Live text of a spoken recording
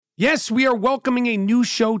Yes, we are welcoming a new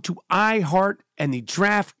show to iHeart and the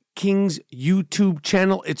DraftKings YouTube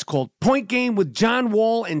channel. It's called Point Game with John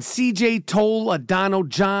Wall and CJ Toledano.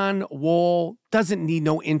 John Wall doesn't need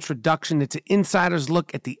no introduction. It's an insider's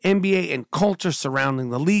look at the NBA and culture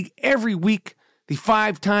surrounding the league. Every week, the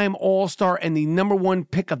five-time All-Star and the number one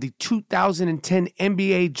pick of the 2010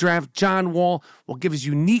 NBA draft, John Wall, will give his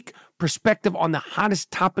unique perspective on the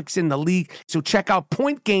hottest topics in the league. So check out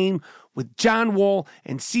Point Game with John Wall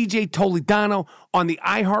and CJ Toledano on the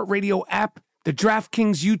iHeartRadio app, the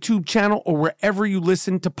DraftKings YouTube channel, or wherever you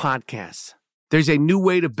listen to podcasts. There's a new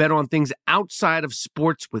way to bet on things outside of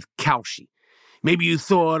sports with Kalshi. Maybe you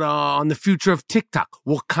thought on the future of TikTok.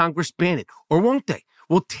 Will Congress ban it? Or won't they?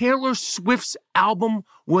 Will Taylor Swift's album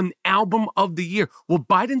win Album of the Year? Will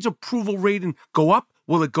Biden's approval rating go up?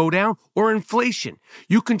 Will it go down? Or inflation?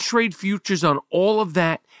 You can trade futures on all of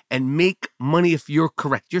that and make money if you're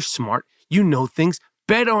correct. You're smart. You know things.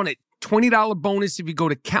 Bet on it. $20 bonus if you go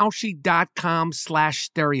to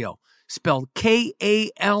Kalshi.com/stereo. Spelled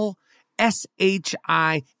Kalshi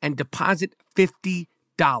and deposit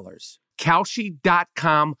 $50.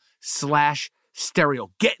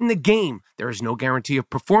 Kalshi.com/stereo. Get in the game. There is no guarantee of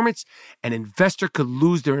performance. An investor could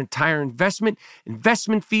lose their entire investment.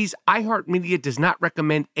 Investment fees. iHeartMedia does not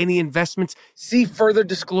recommend any investments. See further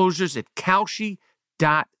disclosures at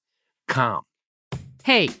Kalshi.com.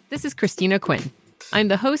 Hey, this is Christina Quinn. I'm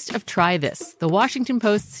the host of Try This, the Washington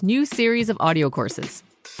Post's new series of audio courses.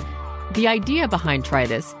 The idea behind Try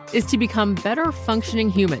This is to become better functioning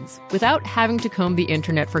humans without having to comb the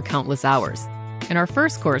internet for countless hours. In our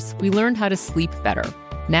first course, we learned how to sleep better.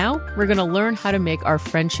 Now, we're going to learn how to make our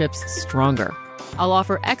friendships stronger. I'll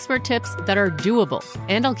offer expert tips that are doable,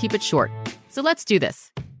 and I'll keep it short. So let's do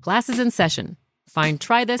this. Class is in session. Find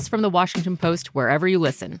Try This from the Washington Post wherever you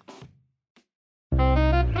listen.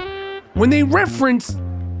 When they reference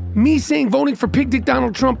me saying voting for Pig Dick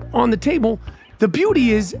Donald Trump on the table, the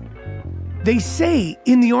beauty is they say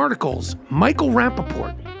in the articles, Michael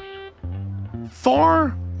Rappaport,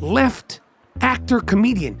 far left actor,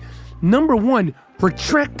 comedian. Number one,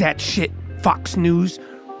 retract that shit, Fox News,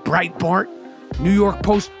 Breitbart, New York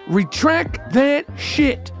Post. Retract that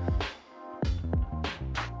shit.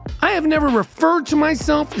 I have never referred to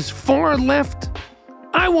myself as far left.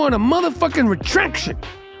 I want a motherfucking retraction.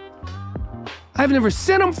 I've never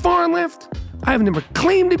said I'm far left. I've never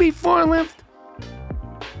claimed to be far left.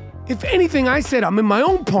 If anything, I said I'm in my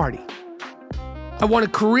own party. I want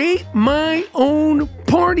to create my own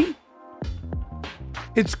party.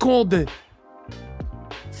 It's called the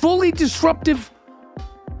Fully Disruptive,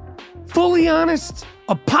 Fully Honest,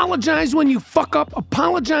 Apologize When You Fuck Up,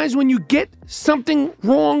 Apologize When You Get Something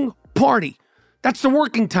Wrong Party. That's the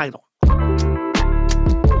working title.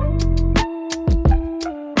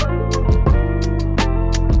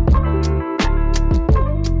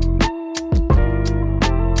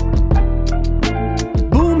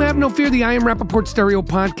 Have no fear, the I Am Rappaport Stereo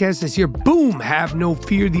Podcast is here. Boom! Have no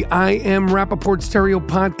fear, the I Am Rappaport Stereo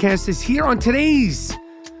Podcast is here. On today's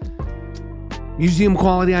Museum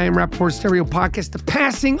Quality I Am Rappaport Stereo Podcast, the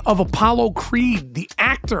passing of Apollo Creed, the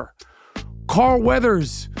actor, Carl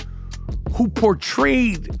Weathers, who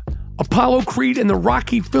portrayed Apollo Creed in the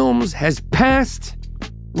Rocky films, has passed.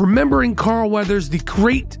 Remembering Carl Weathers, the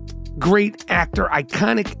great, great actor,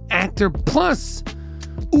 iconic actor, plus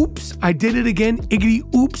oops, I did it again.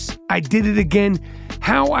 Iggity, oops, I did it again.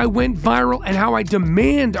 How I went viral and how I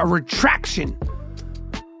demand a retraction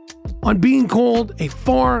on being called a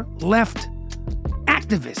far left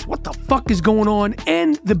activist. What the fuck is going on?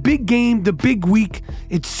 And the big game, the big week.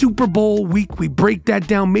 It's Super Bowl week. We break that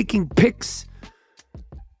down, making picks.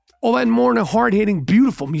 All that and more in a hard-hitting,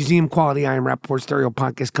 beautiful museum quality I Am Rappaport Stereo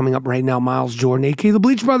Podcast coming up right now. Miles Jordan, a.k.a. the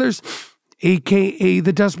Bleach Brothers, a.k.a.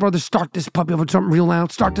 the Dust Brothers. Start this puppy up with something real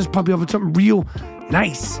loud. Start this puppy up with something real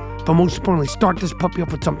nice. But most importantly, start this puppy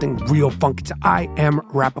up with something real funky. It's I Am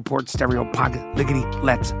Rappaport Stereo Podcast. Lickety,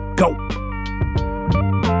 let's go.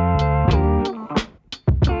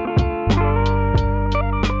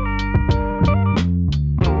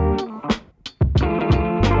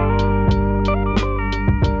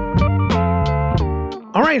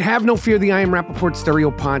 All right, have no fear, the I Am Rappaport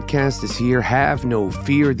Stereo Podcast is here. Have no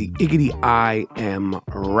fear, the Iggity I Am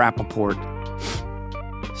Rappaport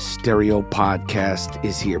Stereo Podcast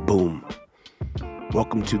is here. Boom.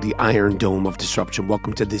 Welcome to the Iron Dome of Disruption.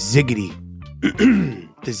 Welcome to the Ziggity.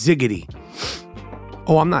 The Ziggity.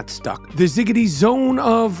 Oh, I'm not stuck. The Ziggity Zone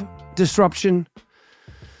of Disruption.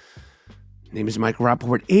 Name is Michael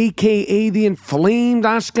Rappaport, a.k.a. the Inflamed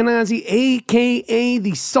Ashkenazi, a.k.a.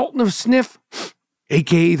 the Sultan of Sniff,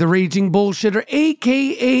 a.k.a. the Raging Bullshitter,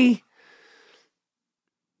 a.k.a.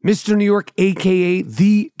 Mr. New York, a.k.a.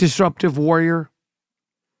 the Disruptive Warrior.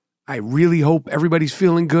 I really hope everybody's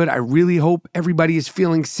feeling good. I really hope everybody is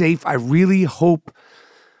feeling safe. I really hope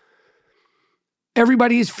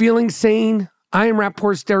everybody is feeling sane. I Am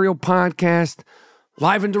Rappaport Stereo Podcast,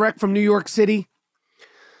 live and direct from New York City.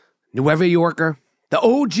 Nueva Yorker, the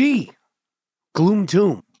OG, Gloom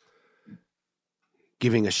Tomb.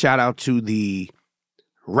 Giving a shout out to the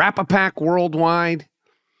Rap-A-Pack worldwide.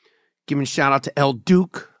 Giving a shout out to El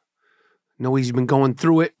Duke. Know he's been going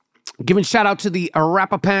through it. Giving shout out to the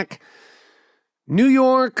Rap-A-Pack. New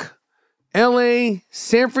York, LA,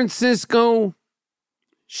 San Francisco,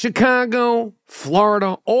 Chicago,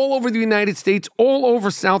 Florida, all over the United States, all over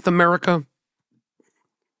South America,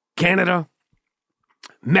 Canada,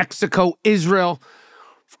 Mexico, Israel,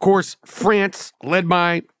 of course, France, led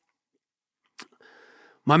by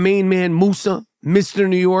my main man, Musa, Mr.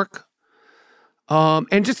 New York,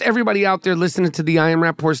 and just everybody out there listening to the I Am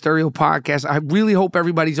Rappaport Stereo Podcast. I really hope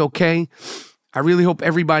everybody's okay. I really hope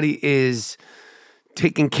everybody is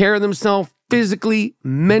taking care of themselves physically,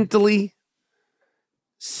 mentally,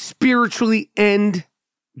 spiritually, and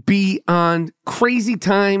beyond. Crazy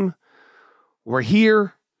time. We're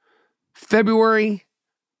here, February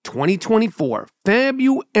 2024.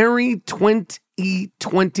 February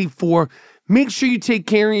 2024. Make sure you take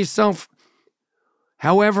care of yourself.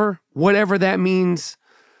 However, whatever that means.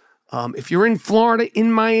 If you're in Florida,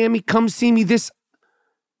 in Miami, come see me this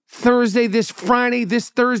Thursday, this Friday, this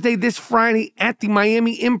Thursday, this Friday at the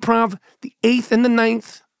Miami Improv, the 8th and the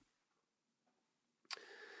 9th.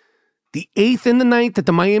 The 8th and the 9th at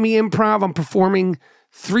the Miami Improv. I'm performing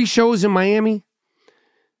 3 shows in Miami.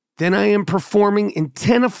 Then I am performing in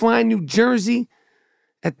Tenafly, New Jersey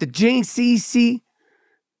at the JCC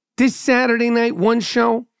this Saturday night, 1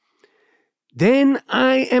 show. Then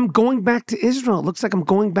I am going back to Israel. It looks like I'm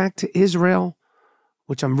going back to Israel,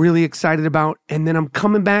 which I'm really excited about. And then I'm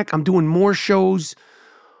coming back. I'm doing more shows.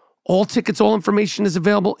 All tickets, all information is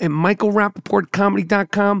available at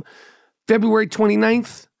michaelrappaportcomedy.com. February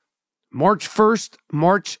 29th, March 1st,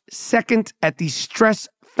 March 2nd at the Stress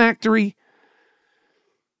Factory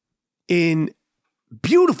in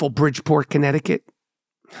beautiful Bridgeport, Connecticut.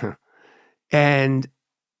 And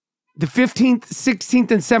the 15th,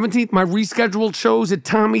 16th, and 17th, my rescheduled shows at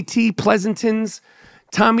Tommy T. Pleasanton's,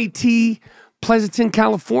 Tommy T. Pleasanton,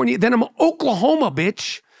 California. Then I'm in Oklahoma,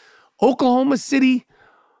 bitch. Oklahoma City,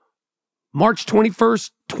 March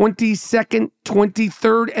 21st, 22nd,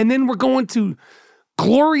 23rd. And then we're going to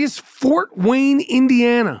glorious Fort Wayne,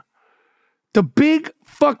 Indiana. The big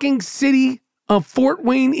fucking city of Fort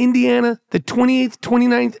Wayne, Indiana, the 28th,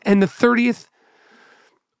 29th, and the 30th.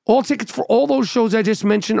 All tickets for all those shows I just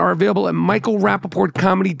mentioned are available at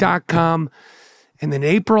michaelrappaportcomedy.com. And then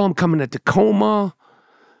April, I'm coming to Tacoma.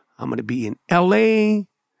 I'm going to be in LA,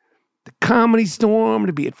 the Comedy Store. I'm going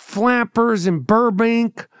to be at Flappers in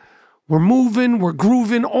Burbank. We're moving, we're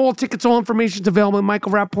grooving. All tickets, all information is available at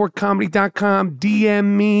michaelrappaportcomedy.com. DM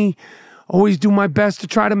me. Always do my best to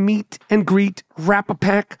try to meet and greet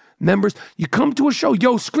Rap-A-Pack members. You come to a show,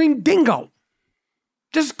 yo, scream dingo.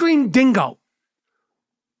 Just scream dingo.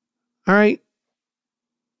 All right?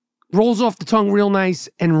 Rolls off the tongue real nice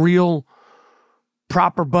and real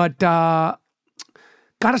proper, but got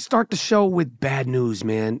to start the show with bad news,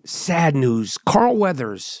 man. Sad news. Carl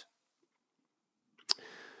Weathers.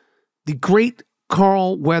 The great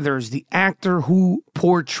Carl Weathers, the actor who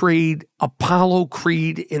portrayed Apollo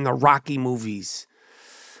Creed in the Rocky movies.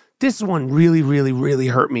 This one really, really, really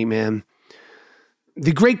hurt me, man.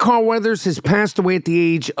 The great Carl Weathers has passed away at the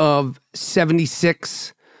age of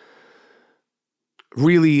 76.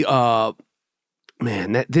 Really,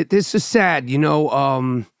 man, this is sad. You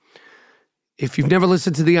know, if you've never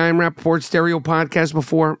listened to the I Am Rappaport Stereo Podcast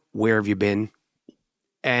before, where have you been?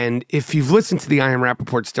 And if you've listened to the I Am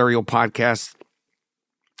Rappaport Stereo Podcast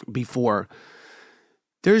before,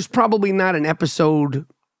 there's probably not an episode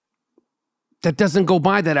that doesn't go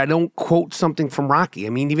by that I don't quote something from Rocky.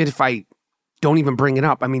 I mean, even if I don't even bring it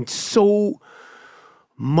up. I mean, so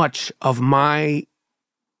much of my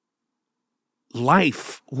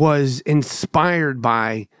life was inspired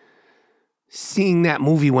by seeing that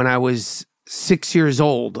movie when I was 6 years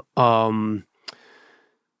old.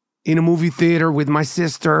 In a movie theater with my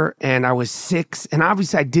sister, and I was 6, and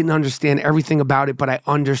obviously I didn't understand everything about it, but I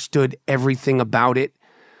understood everything about it.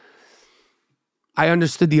 I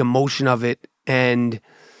understood the emotion of it, and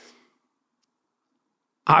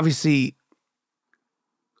obviously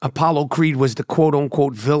Apollo Creed was the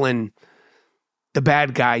quote-unquote villain, the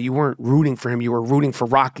bad guy. You weren't rooting for him, you were rooting for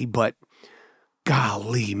Rocky, but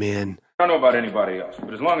golly, man. I don't know about anybody else,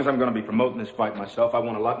 but as long as I'm going to be promoting this fight myself, I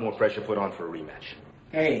want a lot more pressure put on for a rematch.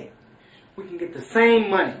 Hey, we can get the same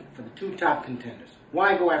money for the two top contenders.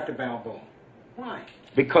 Why go after Balboa? Why?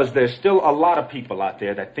 Because there's still a lot of people out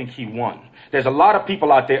there that think he won. There's a lot of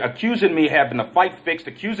people out there accusing me of having the fight fixed,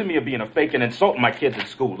 accusing me of being a fake and insulting my kids at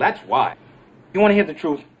school. That's why. You want to hear the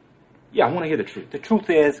truth? Yeah, I want to hear the truth. The truth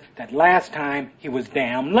is that last time he was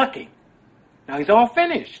damn lucky. Now he's all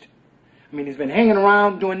finished. I mean, he's been hanging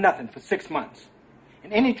around doing nothing for 6 months.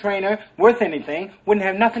 And any trainer worth anything wouldn't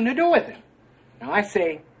have nothing to do with him. Now I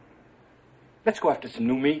say, let's go after some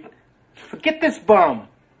new meat. Forget this bum.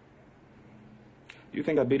 You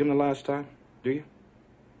think I beat him the last time? Do you?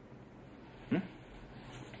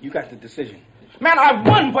 You got the decision. Man, I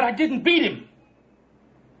won, but I didn't beat him.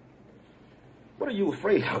 What are you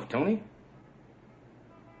afraid of, Tony?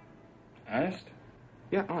 Honest?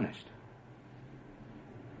 Yeah, honest.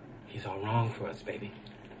 He's all wrong for us, baby.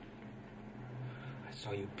 I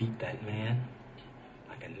saw you beat that man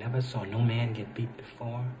like I never saw no man get beat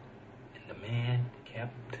before, and the man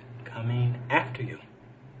kept coming after you.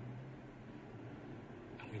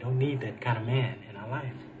 We don't need that kind of man in our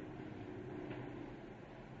life.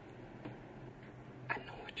 I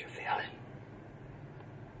know what you're feeling.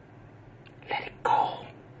 Let it go.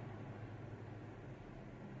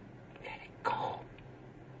 Let it go.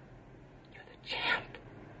 You're the champ.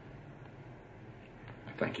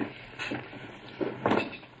 Thank you.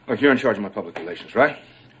 Look, you're in charge of my public relations, right?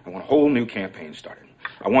 I want a whole new campaign started.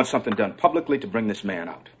 I want something done publicly to bring this man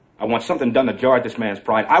out. I want something done to jar this man's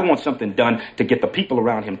pride. I want something done to get the people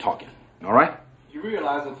around him talking. All right? You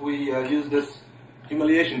realize if we use this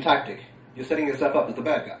humiliation tactic, you're setting yourself up as the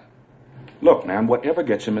bad guy. Look, man, whatever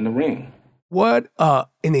gets him in the ring. What an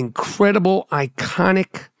incredible,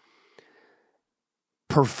 iconic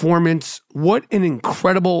performance. What an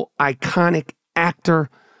incredible, iconic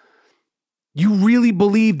actor. You really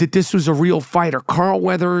believe that this was a real fighter. Carl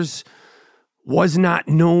Weathers was not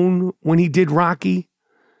known when he did Rocky.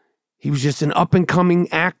 He was just an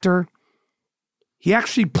up-and-coming actor. He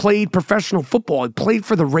actually played professional football. He played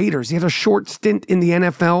for the Raiders. He had a short stint in the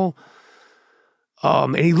NFL,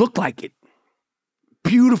 and he looked like it.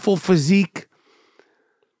 Beautiful physique,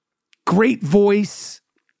 great voice.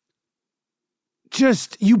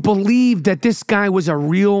 Just, you believe that this guy was a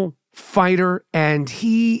real fighter, and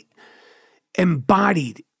he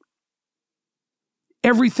embodied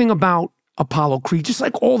everything about Apollo Creed, just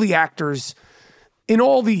like all the actors in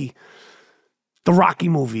all the Rocky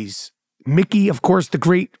movies. Mickey, of course, the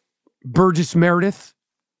great Burgess Meredith,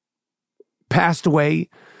 passed away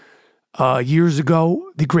years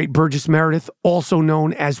ago. The great Burgess Meredith, also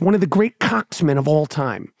known as one of the great coxmen of all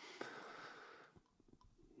time.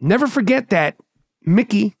 Never forget that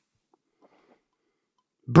Mickey,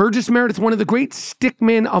 Burgess Meredith, one of the great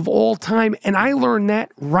stickmen of all time. And I learned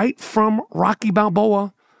that right from Rocky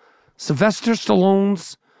Balboa, Sylvester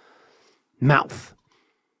Stallone's mouth.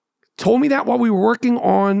 Told me that while we were working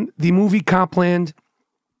on the movie Copland.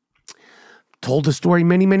 Told the story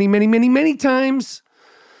many times.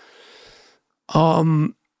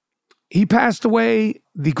 He passed away.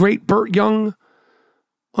 The great Burt Young,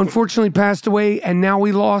 unfortunately, passed away. And now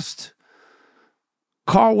we lost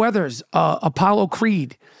Carl Weathers, Apollo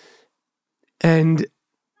Creed. And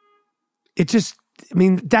it just, I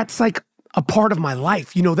mean, that's like a part of my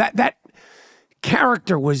life. You know, that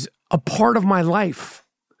character was a part of my life.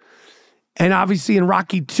 And obviously in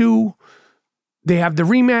Rocky 2, they have the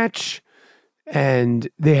rematch and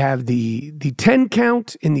they have the 10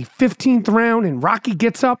 count in the 15th round, and Rocky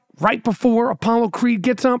gets up right before Apollo Creed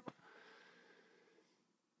gets up.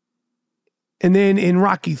 And then in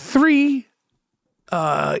Rocky 3,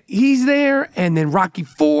 he's there. And then Rocky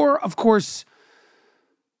 4, of course,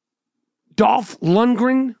 Dolph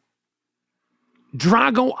Lundgren,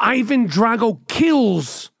 Ivan Drago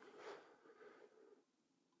kills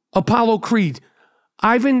Apollo Creed.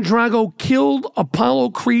 Ivan Drago killed Apollo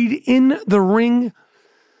Creed in the ring.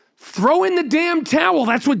 Throw in the damn towel.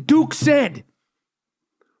 That's what Duke said.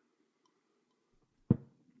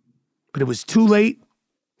 But it was too late.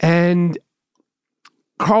 And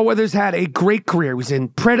Carl Weathers had a great career. He was in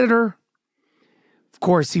Predator. Of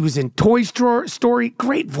course, he was in Toy Story.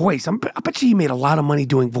 Great voice. I bet you he made a lot of money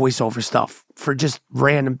doing voiceover stuff for just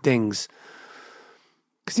random things.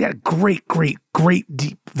 Because he had a great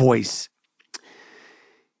deep voice.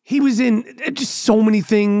 He was in just so many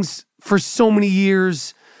things for so many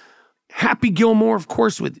years. Happy Gilmore, of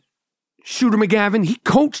course, with Shooter McGavin. He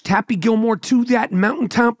coached Happy Gilmore to that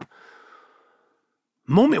mountaintop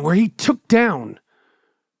moment where he took down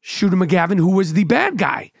Shooter McGavin, who was the bad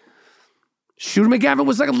guy. Shooter McGavin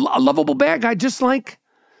was like a lovable bad guy, just like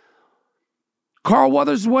Carl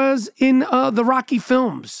Weathers was in the Rocky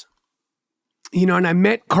films. and I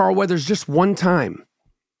met Carl Weathers just one time.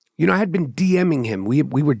 I had been DMing him. We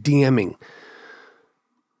were DMing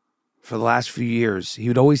for the last few years. He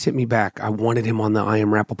would always hit me back. I wanted him on the I Am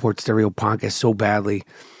Rappaport Stereo podcast so badly.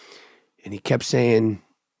 And he kept saying,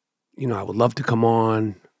 I would love to come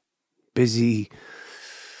on. Busy.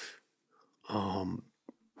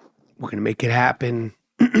 We're going to make it happen.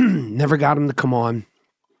 Never got him to come on,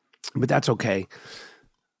 but that's okay.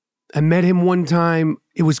 I met him one time.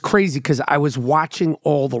 It was crazy because I was watching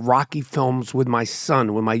all the Rocky films with my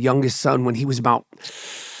youngest son, when he was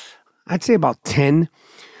I'd say about 10.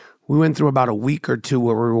 We went through about a week or two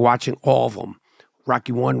where we were watching all of them.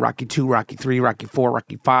 Rocky 1, Rocky 2, Rocky 3, Rocky 4,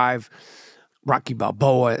 Rocky 5, Rocky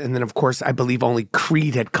Balboa. And then, of course, I believe only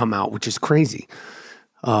Creed had come out, which is crazy.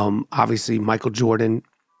 Obviously, Michael Jordan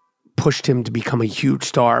pushed him to become a huge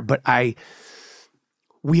star. But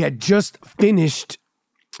we had just finished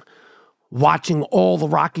watching all the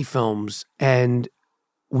Rocky films, and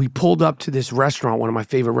we pulled up to this restaurant, one of my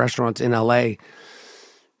favorite restaurants in LA,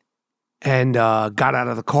 and got out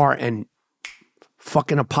of the car, and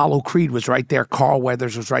fucking Apollo Creed was right there. Carl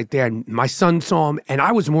Weathers was right there. And my son saw him, and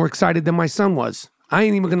I was more excited than my son was. I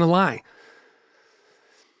ain't even going to lie.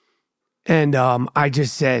 And I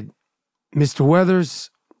just said, Mr.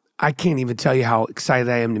 Weathers, I can't even tell you how excited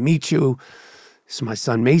I am to meet you. This is my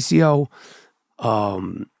son, Maceo.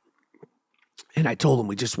 And I told him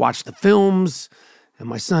we just watched the films. And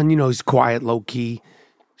my son, he's quiet, low-key,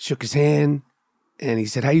 shook his hand. And he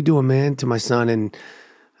said, how you doing, man, to my son. And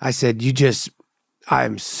I said,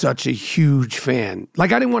 I'm such a huge fan.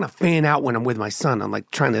 Like, I didn't want to fan out when I'm with my son. I'm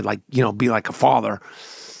like trying to be like a father.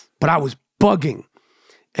 But I was bugging.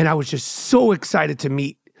 And I was just so excited to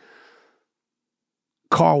meet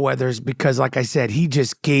Carl Weathers because, like I said, he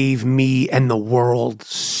just gave me and the world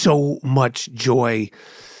so much joy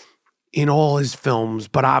in all his films.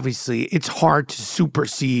 But obviously, it's hard to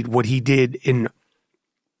supersede what he did in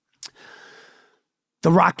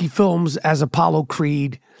the Rocky films as Apollo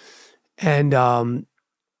Creed. And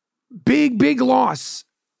big loss.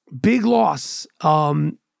 Big loss. A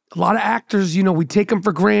lot of actors, we take them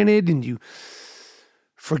for granted and you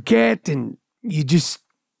forget, and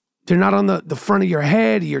they're not on the front of your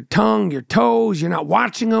head, your tongue, your toes. You're not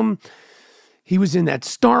watching them. He was in that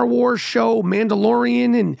Star Wars show,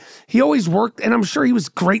 Mandalorian, and he always worked, and I'm sure he was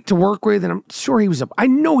great to work with, and I'm sure I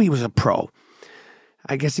know he was a pro.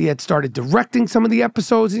 I guess he had started directing some of the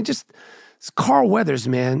episodes, and it's Carl Weathers,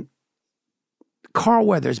 man. Carl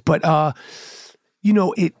Weathers. But,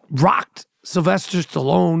 it rocked Sylvester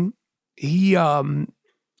Stallone. He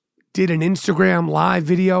did an Instagram live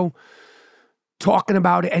video talking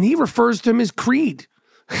about it, and he refers to him as Creed.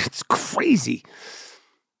 It's crazy.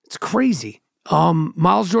 It's crazy.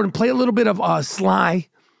 Miles Jordan, play a little bit of Sly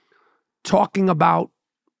talking about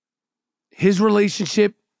his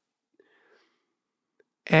relationship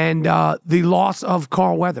and the loss of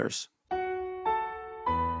Carl Weathers.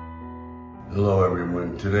 Hello,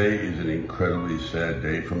 everyone. Today is an incredibly sad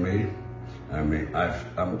day for me. I mean,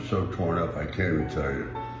 I'm so torn up, I can't even tell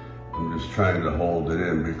you. I'm just trying to hold it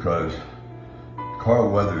in because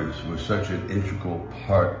Carl Weathers was such an integral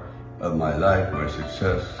part of my life, my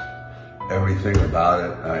success, everything about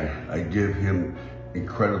it. I give him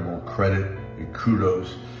incredible credit and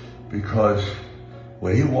kudos because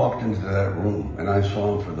when he walked into that room and I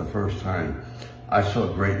saw him for the first time, I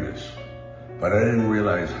saw greatness, but I didn't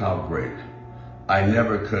realize how great. I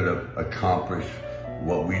never could have accomplished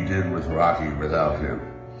what we did with Rocky without him.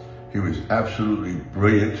 He was absolutely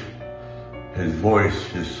brilliant. His voice,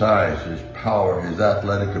 his size, his power, his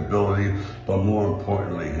athletic ability, but more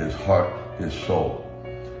importantly, his heart, his soul.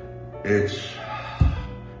 It's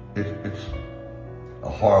a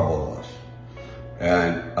horrible loss.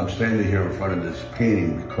 And I'm standing here in front of this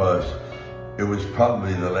painting because it was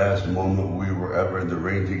probably the last moment we were ever in the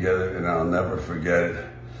ring together, and I'll never forget it.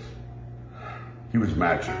 He was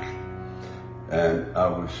magic. And I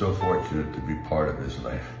was so fortunate to be part of his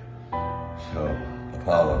life. So,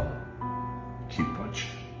 Apollo, keep punching.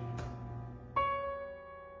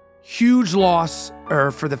 Huge loss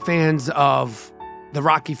for the fans of the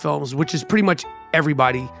Rocky films, which is pretty much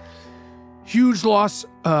everybody. Huge loss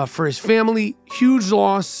for his family. Huge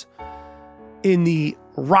loss in the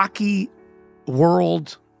Rocky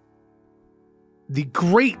world. The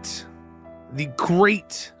great,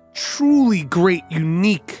 truly great,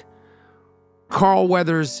 unique Carl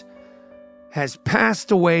Weathers has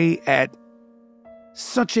passed away at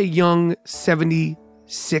such a young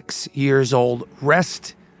 76 years old.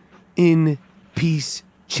 Rest in peace,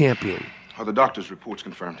 champion. Are the doctor's reports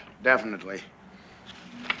confirmed? Definitely.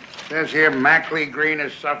 Says here Mackley Green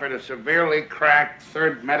has suffered a severely cracked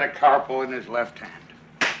third metacarpal in his left hand.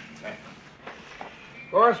 Of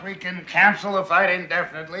course, we can cancel the fight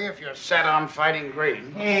indefinitely if you're set on fighting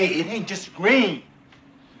Green. Hey, it ain't just Green.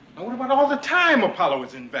 Now, what about all the time Apollo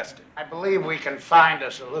has invested? I believe we can find a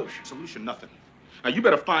solution. Solution, nothing. Now, you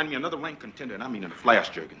better find me another ranked contender, and I mean in a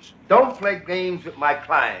flash, Juergens. Don't play games with my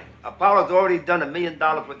client. Apollo's already done $1 million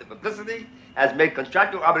worth of publicity, has made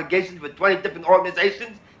contractual obligations with 20 different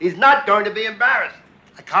organizations. He's not going to be embarrassed.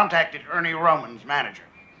 I contacted Ernie Roman's manager.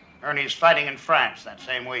 Ernie's fighting in France that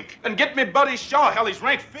same week. Then get me Buddy Shaw. Hell, he's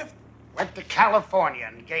ranked 5th. Went to California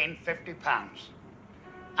and gained 50 pounds.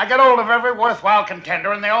 I get hold of every worthwhile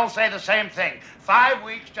contender, and they all say the same thing. 5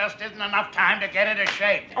 weeks just isn't enough time to get into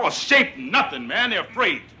shape. Oh, shape nothing, man. They're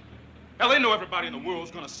afraid. Hell, they know everybody in the world's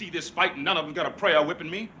gonna see this fight, and none of them got a prayer whipping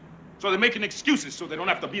me. So they're making excuses so they don't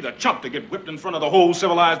have to be the chump to get whipped in front of the whole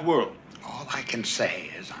civilized world. All I can say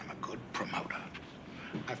is I'm a good promoter.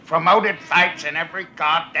 I've promoted fights in every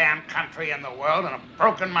goddamn country in the world, and I've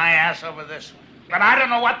broken my ass over this one. But I don't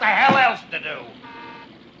know what the hell else to do.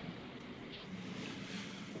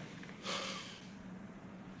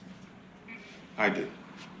 I do.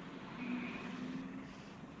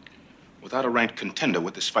 Without a ranked contender,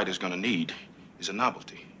 what this fight is gonna need is a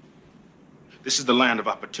novelty. This is the land of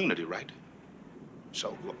opportunity, right?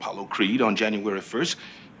 So Apollo Creed on January 1st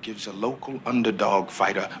gives a local underdog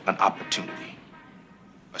fighter an opportunity.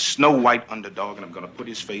 A Snow White underdog, and I'm gonna put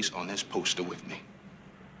his face on this poster with me.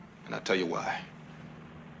 And I'll tell you why.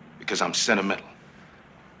 Because I'm sentimental.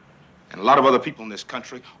 And a lot of other people in this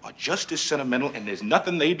country are just as sentimental, and there's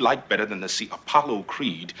nothing they'd like better than to see Apollo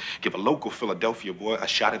Creed give a local Philadelphia boy a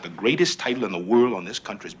shot at the greatest title in the world on this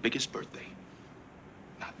country's biggest birthday.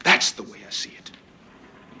 Now, that's the way I see it.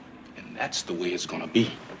 And that's the way it's gonna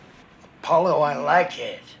be. Apollo, I like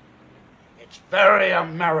it. It's very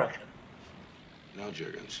American. No,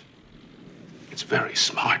 Juergens. It's very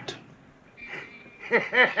smart.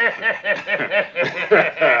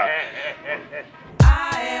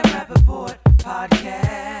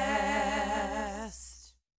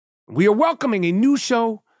 We are welcoming a new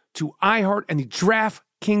show to iHeart and the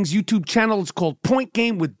DraftKings YouTube channel. It's called Point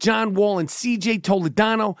Game with John Wall and CJ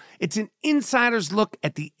Toledano. It's an insider's look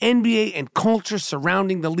at the NBA and culture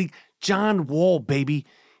surrounding the league. John Wall, baby.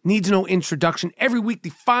 Needs no introduction. Every week, the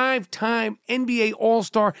 5-time NBA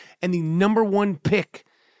All-Star and the #1 pick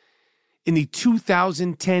in the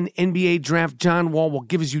 2010 NBA Draft, John Wall will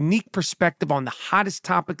give his unique perspective on the hottest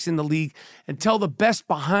topics in the league and tell the best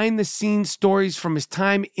behind-the-scenes stories from his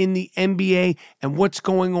time in the NBA and what's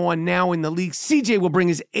going on now in the league. CJ will bring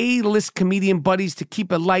his A-list comedian buddies to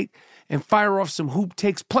keep it light and fire off some hoop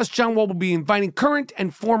takes. Plus, John Wall will be inviting current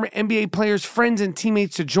and former NBA players, friends, and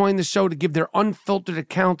teammates to join the show to give their unfiltered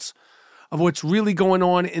accounts of what's really going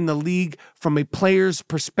on in the league from a player's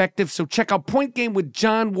perspective. So check out Point Game with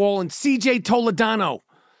John Wall and CJ Toledano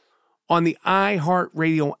on the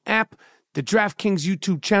iHeartRadio app, the DraftKings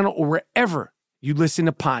YouTube channel, or wherever you listen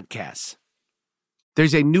to podcasts.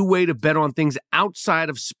 There's a new way to bet on things outside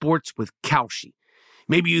of sports with Kalshi.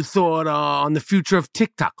 Maybe you thought on the future of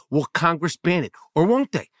TikTok. Will Congress ban it? Or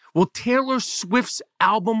won't they? Will Taylor Swift's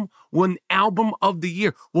album win Album of the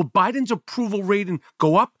Year? Will Biden's approval rating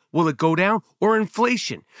go up? Will it go down? Or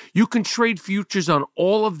inflation? You can trade futures on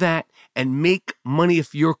all of that and make money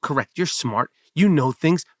if you're correct. You're smart. You know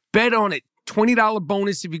things. Bet on it. $20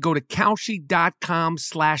 bonus if you go to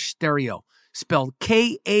Kalshi.com/stereo. Spelled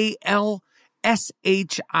Kalshi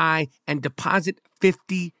and deposit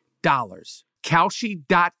 $50.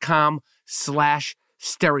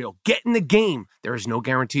 Kalshi.com/stereo. Get in the game. There is no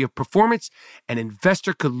guarantee of performance. An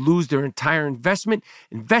investor could lose their entire investment.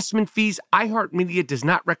 Investment fees. iHeartMedia does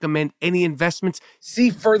not recommend any investments.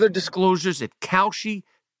 See further disclosures at Kalshi.com.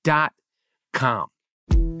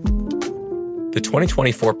 The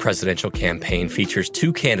 2024 presidential campaign features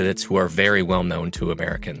two candidates who are very well known to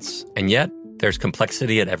Americans. And yet, there's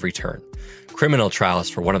complexity at every turn. Criminal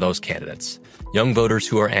trials for one of those candidates. Young voters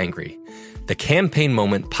who are angry. The Campaign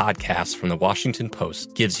Moment podcast from the Washington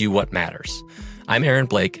Post gives you what matters. I'm Aaron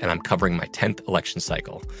Blake, and I'm covering my 10th election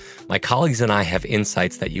cycle. My colleagues and I have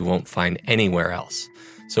insights that you won't find anywhere else.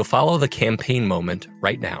 So follow The Campaign Moment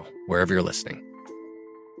right now, wherever you're listening.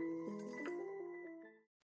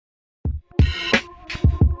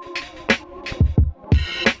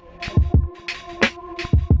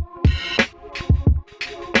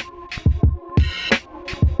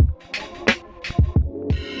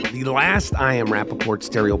 The last I Am Rappaport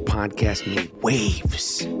Stereo podcast made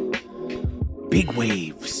waves. Big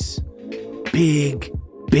waves. Big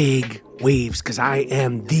waves, because I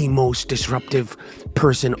am the most disruptive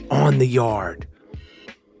person on the yard.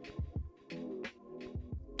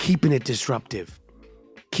 keeping it disruptive,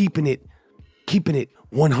 keeping it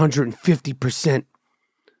 150%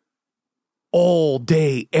 all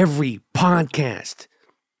day, every podcast,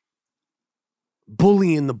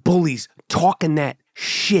 bullying the bullies, talking that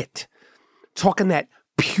shit, talking that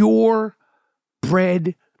pure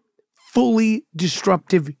bred, fully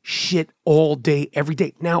disruptive shit all day, every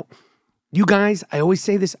day. Now, you guys, I always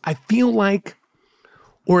say this, I feel like,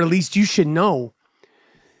 or at least you should know,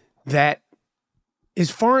 that as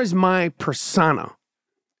far as my persona,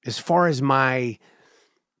 as far as my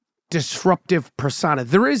disruptive persona,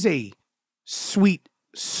 there is a sweet,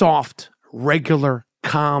 soft, regular,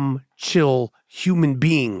 calm, chill human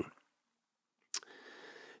being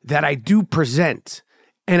that I do present,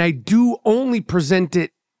 and I do only present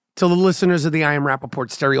it to the listeners of the I Am Rappaport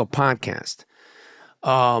Stereo podcast.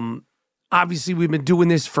 Obviously, we've been doing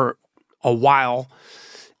this for a while,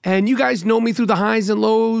 and you guys know me through the highs and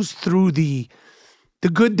lows, through the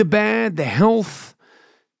good, the bad, the health,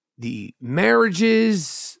 the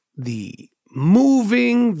marriages, the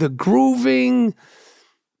moving, the grooving,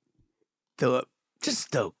 the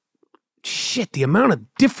shit, the amount of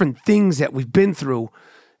different things that we've been through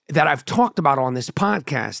that I've talked about on this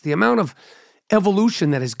podcast, the amount of evolution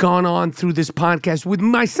that has gone on through this podcast with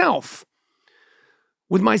myself,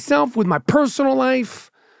 with my personal life,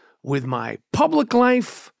 with my public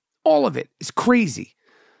life, all of it is crazy.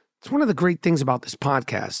 It's one of the great things about this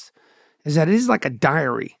podcast is that it is like a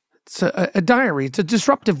diary. It's a diary. It's a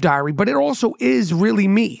disruptive diary, but it also is really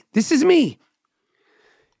me. This is me.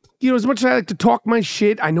 You know, as much as I like to talk my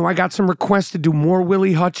shit, I know I got some requests to do more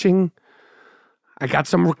Willie Hutching. I got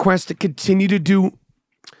some requests to continue to do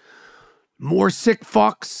more sick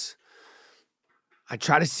fucks. I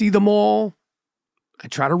try to see them all. I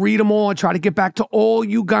try to read them all. I try to get back to all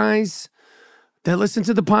you guys that listen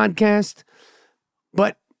to the podcast.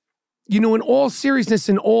 But, you know, in all seriousness,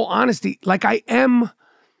 in all honesty, like I am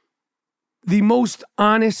the most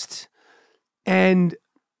honest and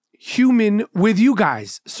human with you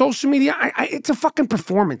guys. Social media, it's a fucking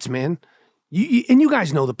performance, man. And you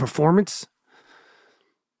guys know the performance.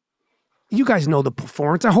 You guys know the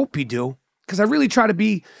performance. I hope you do, because I really try to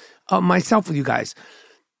be myself with you guys.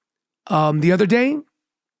 The other day,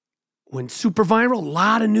 went super viral, a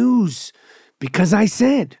lot of news, because I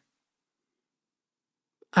said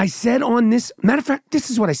on this, matter of fact, this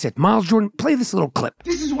is what I said. Miles Jordan, play this little clip.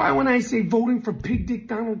 This is why when I say voting for Pig Dick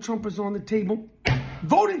Donald Trump is on the table,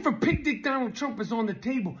 voting for Pig Dick Donald Trump is on the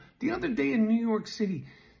table. The other day in New York City,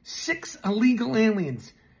 6 illegal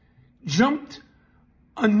aliens jumped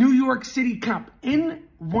a New York City cop,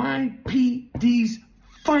 NYPD's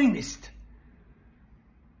finest.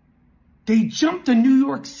 They jumped a New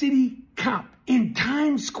York City cop in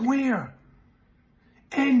Times Square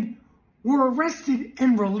and were arrested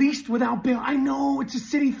and released without bail. I know it's a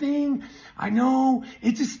city thing. I know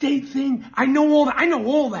it's a state thing. I know all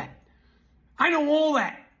that.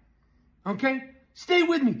 Okay? Stay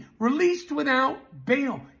with me. Released without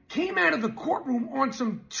bail. Came out of the courtroom on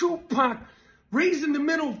some Tupac raising the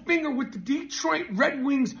middle finger with the Detroit Red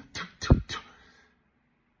Wings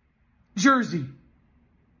jersey.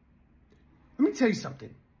 Let me tell you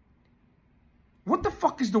something. What the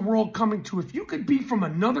fuck is the world coming to? If you could be from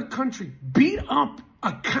another country, beat up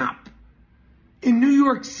a cop in New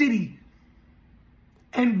York City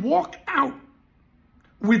and walk out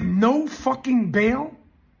with no fucking bail?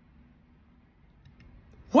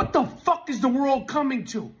 What the fuck is the world coming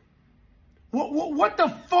to? What the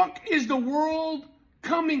fuck is the world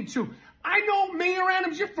coming to? I know Mayor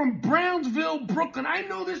Adams, you're from Brownsville, Brooklyn. I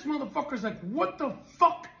know this motherfucker's like, what the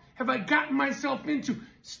fuck have I gotten myself into?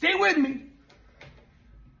 Stay with me.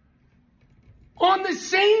 On the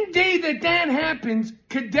same day that happens,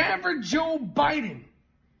 Cadaver Joe Biden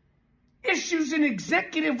issues an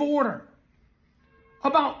executive order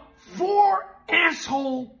about 4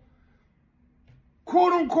 asshole,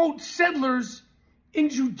 quote-unquote, settlers in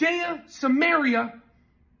Judea, Samaria,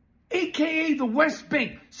 a.k.a. the West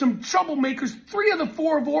Bank. Some troublemakers, 3 of the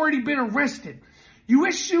 4 have already been arrested. You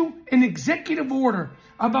issue an executive order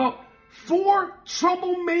about 4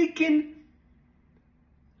 troublemaking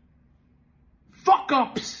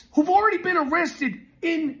fuck-ups who've already been arrested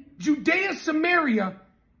in Judea, Samaria,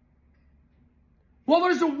 while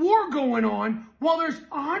there's a war going on, while there's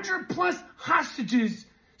 100+ hostages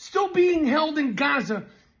still being held in Gaza.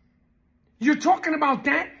 You're talking about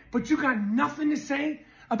that, but you got nothing to say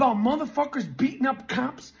about motherfuckers beating up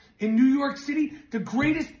cops in New York City, the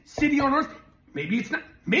greatest city on earth. Maybe it's not.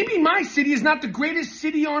 Maybe my city is not the greatest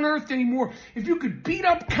city on earth anymore. If you could beat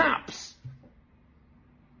up cops,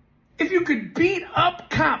 if you could beat up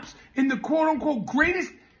cops in the quote-unquote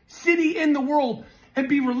greatest city in the world, and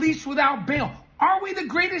be released without bail. Are we the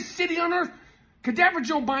greatest city on earth? Cadaver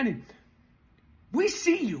Joe Biden, we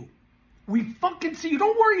see you. We fucking see you.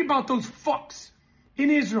 Don't worry about those fucks in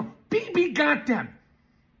Israel. Bibi got them.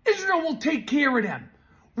 Israel will take care of them.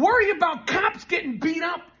 Worry about cops getting beat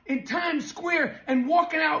up in Times Square and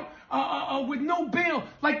walking out with no bail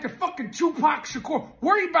like the fucking Tupac Shakur.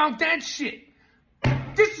 Worry about that shit.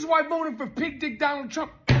 This is why voting for Pig Dick Donald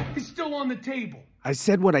Trump is still on the table. I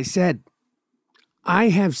said what I said. I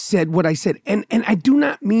have said what I said. And I do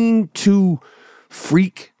not mean to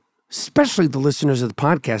freak, especially the listeners of the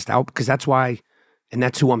podcast, out, because that's why, and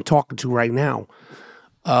that's who I'm talking to right now.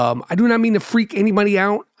 I do not mean to freak anybody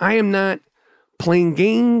out. I am not playing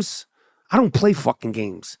games. I don't play fucking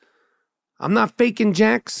games. I'm not faking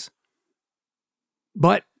jacks.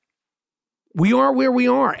 But we are where we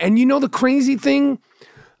are. And you know the crazy thing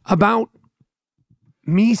about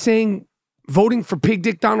me saying voting for Pig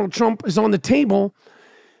Dick Donald Trump is on the table?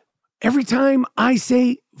 Every time I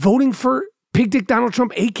say voting for Pig Dick Donald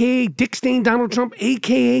Trump, a.k.a. Dick Stain Donald Trump,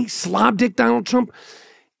 a.k.a. Slob Dick Donald Trump,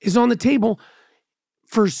 is on the table,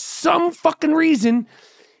 for some fucking reason,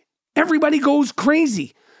 everybody goes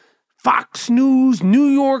crazy. Fox News, New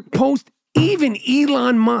York Post, even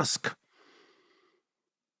Elon Musk.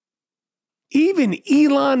 Even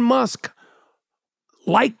Elon Musk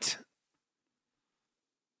liked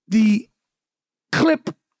the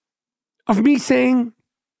clip of me saying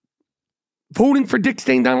voting for Dick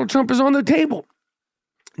Stain Donald Trump is on the table.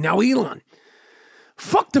 Now, Elon,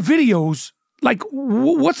 fuck the videos. Like,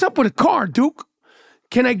 what's up with a car, Duke?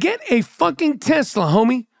 Can I get a fucking Tesla,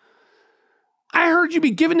 homie? I heard you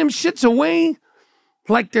be giving them shits away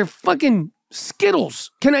like they're fucking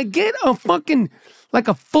Skittles. Can I get a fucking, like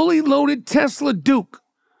a fully loaded Tesla, Duke?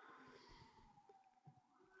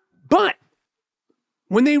 But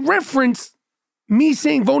when they reference me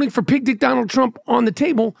saying voting for Pig Dick Donald Trump on the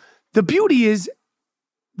table, the beauty is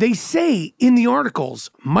they say in the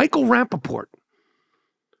articles, Michael Rappaport,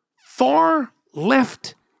 far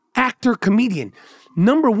left actor, comedian.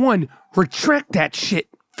 Number one, retract that shit,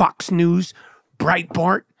 Fox News,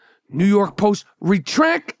 Breitbart, New York Post.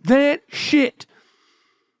 Retract that shit.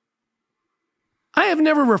 I have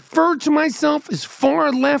never referred to myself as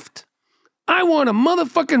far left. I want a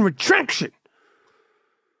motherfucking retraction.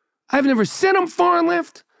 I've never said I'm far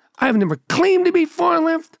left. I've never claimed to be far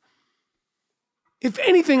left. If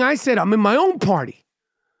anything, I said I'm in my own party.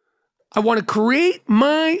 I want to create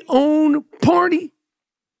my own party.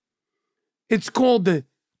 It's called the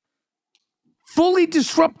Fully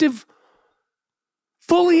Disruptive,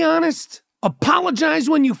 Fully Honest, Apologize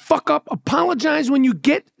When You Fuck Up, Apologize When You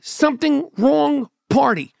Get Something Wrong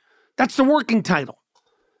Party. That's the working title.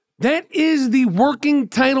 That is the working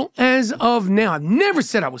title as of now. I've never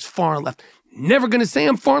said I was far left. Never going to say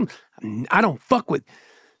I'm far left. I don't fuck with,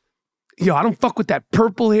 I don't fuck with that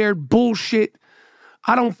purple-haired bullshit.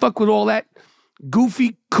 I don't fuck with all that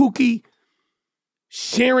goofy, kooky,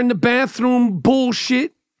 sharing the bathroom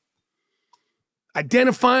bullshit.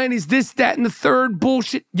 Identifying as this, that, and the third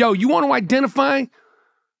bullshit. Yo, you want to identify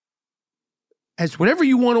as whatever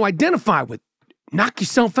you want to identify with. Knock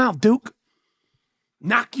yourself out, Duke.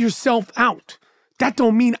 Knock yourself out. That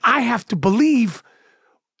don't mean I have to believe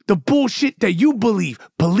the bullshit that you believe.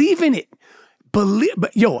 Believe in it.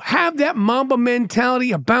 Have that Mamba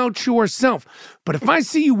mentality about yourself. But if I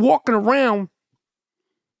see you walking around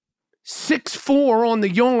 6'4" on the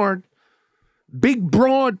yard, big,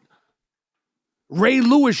 broad Ray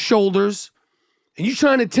Lewis shoulders, and you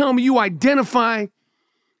trying to tell me you identify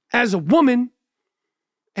as a woman,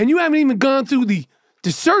 and you haven't even gone through the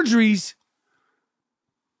surgeries.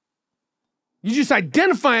 You just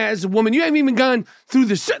identify as a woman. You haven't even gone through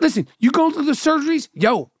listen, you go through the surgeries,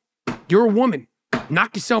 you're a woman.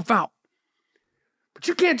 Knock yourself out. But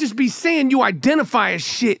you can't just be saying you identify as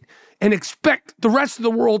shit and expect the rest of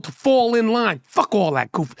the world to fall in line. Fuck all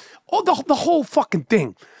that goof. The whole fucking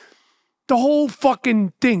thing. The whole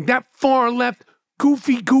fucking thing. That far left,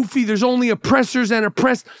 goofy. There's only oppressors and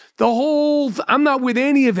oppressed. I'm not with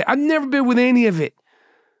any of it. I've never been with any of it.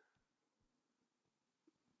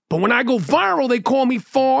 But when I go viral, they call me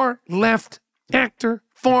far left actor,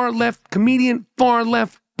 far left comedian, far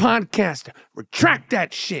left podcaster. Retract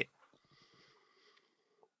that shit.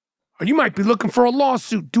 Or you might be looking for a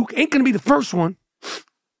lawsuit. Duke ain't going to be the first one.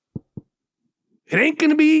 It ain't going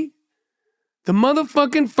to be the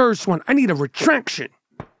motherfucking first one. I need a retraction.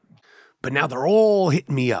 But now they're all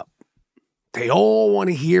hitting me up. They all want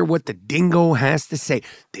to hear what the dingo has to say.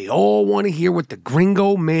 They all want to hear what the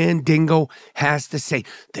gringo man dingo has to say.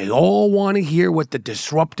 They all want to hear what the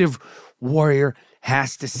disruptive warrior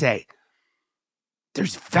has to say.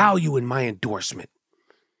 There's value in my endorsement.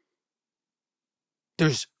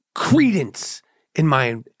 There's credence in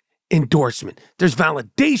my endorsement. There's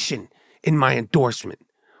validation in my endorsement.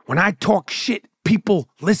 When I talk shit, people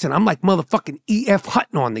listen. I'm like motherfucking E.F.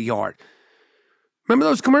 Hutton on the yard. Remember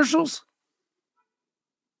those commercials?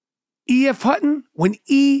 E.F. Hutton? When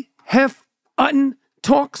E.F. Hutton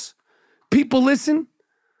talks, people listen.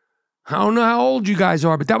 I don't know how old you guys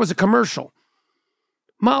are, but that was a commercial.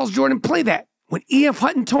 Miles Jordan, play that. When E.F.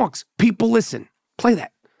 Hutton talks, people listen. Play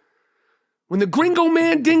that. When the Gringo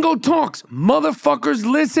Man Dingo talks, motherfuckers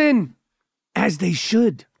listen. As they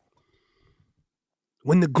should.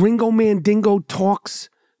 When the Gringo Man Dingo talks,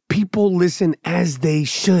 people listen as they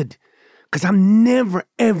should. Because I'm never,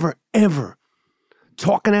 ever, ever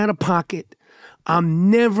talking out of pocket.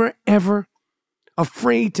 I'm never, ever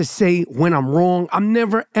afraid to say when I'm wrong. I'm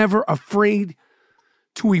never, ever afraid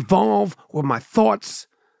to evolve with my thoughts,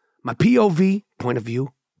 my POV, point of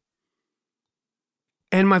view,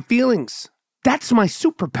 and my feelings. That's my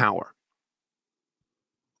superpower.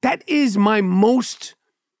 That is my most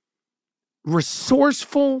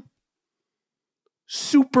resourceful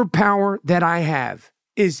superpower that I have,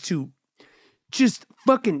 is to just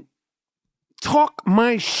fucking talk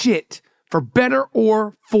my shit for better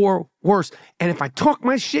or for worse. And if I talk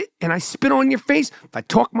my shit and I spit on your face, if I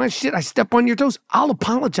talk my shit, I step on your toes, I'll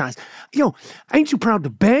apologize. Yo, I ain't too proud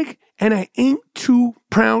to beg, and I ain't too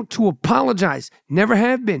proud to apologize. Never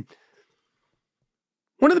have been.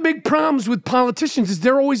 One of the big problems with politicians is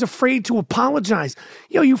they're always afraid to apologize.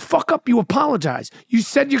 Yo, you fuck up, you apologize. You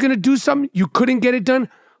said you're going to do something, you couldn't get it done,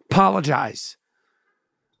 apologize.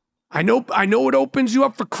 I know it opens you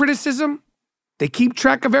up for criticism. They keep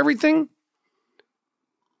track of everything.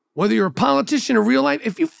 Whether you're a politician or real life,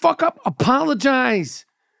 if you fuck up, apologize.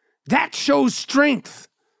 That shows strength.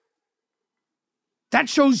 That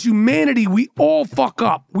shows humanity. We all fuck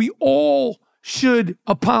up. We all should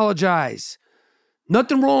apologize.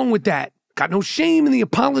 Nothing wrong with that. Got no shame in the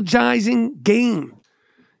apologizing game.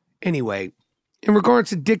 Anyway, in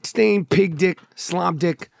regards to dick stain, pig dick, slob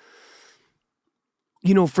dick,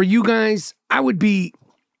 you know, for you guys, I'm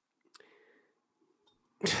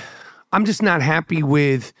just not happy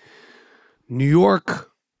with New York.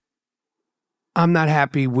 I'm not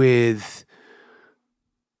happy with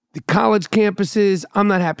the college campuses. I'm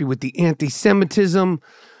not happy with the anti-Semitism.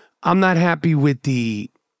 I'm not happy with the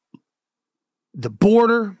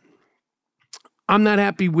border. I'm not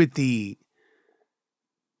happy with the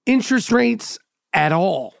interest rates at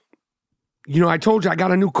all. You know, I told you I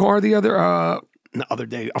got a new car a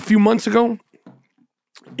few months ago.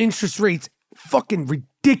 Interest rates fucking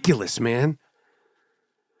ridiculous, man.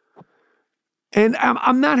 And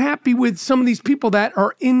I'm not happy with some of these people that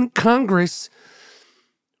are in Congress,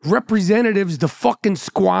 representatives, the fucking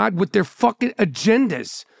squad, with their fucking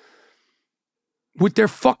agendas.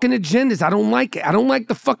 I don't like it. I don't like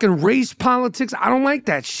the fucking race politics. I don't like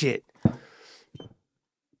that shit.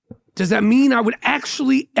 Does that mean I would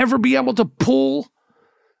actually ever be able to pull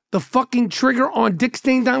the fucking trigger on Dick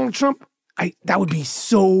Stain Donald Trump? That would be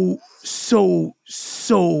so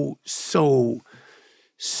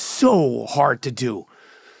hard to do.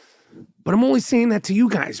 But I'm only saying that to you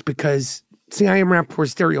guys because, see, I am Rappaport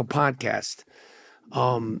Stereo Podcast.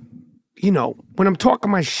 You know, when I'm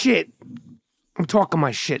talking my shit,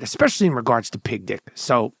 especially in regards to pig dick.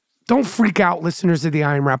 So don't freak out, listeners of the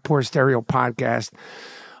I Am Rappaport Stereo Podcast.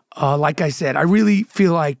 Like I said, I really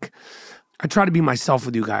feel like I try to be myself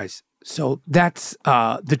with you guys. So that's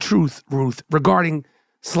the truth, Ruth, regarding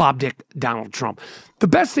slob dick Donald Trump. The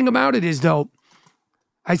best thing about it is, though,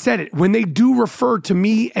 I said it, when they do refer to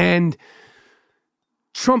me and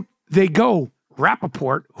Trump, they go,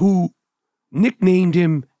 Rappaport, who nicknamed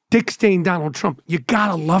him Dick Stain Donald Trump. You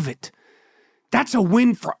gotta love it. That's a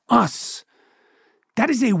win for us. That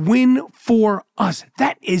is a win for us.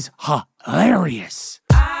 That is hilarious.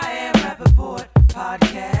 I Am Rappaport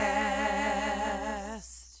Podcast.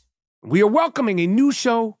 We are welcoming a new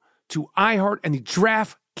show to iHeart and the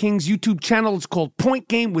DraftKings YouTube channel. It's called Point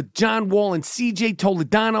Game with John Wall and CJ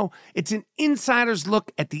Toledano. It's an insider's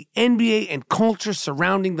look at the NBA and culture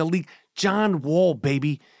surrounding the league. John Wall,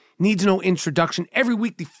 baby. Needs no introduction. Every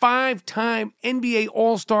week, the 5-time NBA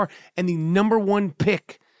All-Star and the #1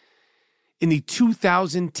 pick in the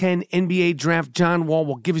 2010 NBA Draft, John Wall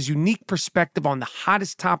will give his unique perspective on the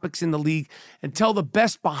hottest topics in the league and tell the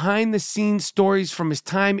best behind-the-scenes stories from his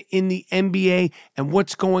time in the NBA and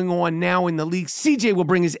what's going on now in the league. CJ will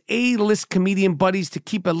bring his A-list comedian buddies to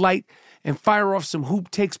keep it light and fire off some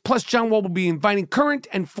hoop takes. Plus, John Wall will be inviting current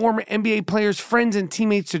and former NBA players, friends, and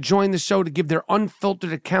teammates to join the show to give their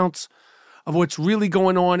unfiltered accounts of what's really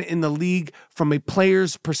going on in the league from a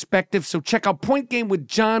player's perspective. So check out Point Game with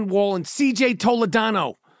John Wall and CJ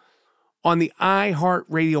Toledano on the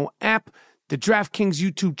iHeartRadio app, the DraftKings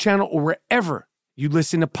YouTube channel, or wherever you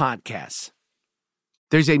listen to podcasts.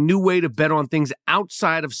 There's a new way to bet on things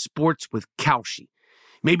outside of sports with Kalshi.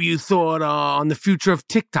 Maybe you thought on the future of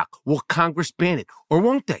TikTok. Will Congress ban it? Or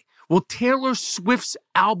won't they? Will Taylor Swift's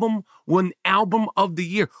album win Album of the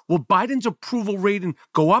Year? Will Biden's approval rating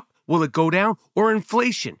go up? Will it go down? Or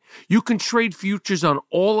inflation? You can trade futures on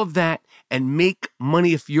all of that and make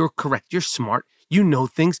money if you're correct. You're smart. You know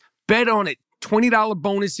things. Bet on it. $20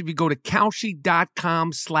 bonus if you go to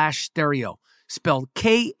Kalshi.com/stereo. Spelled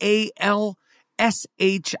KALSHI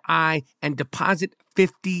and deposit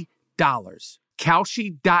 $50.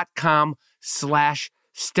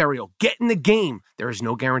 Kalshi.com/stereo. Get in the game. There is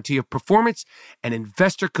no guarantee of performance. An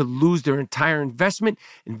investor could lose their entire investment.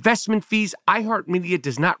 Investment fees. iHeartMedia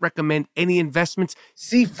does not recommend any investments.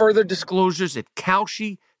 See further disclosures at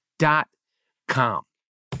Kalshi.com.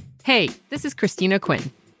 Hey, this is Christina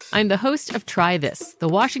Quinn. I'm the host of Try This, the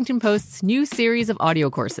Washington Post's new series of audio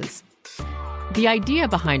courses. The idea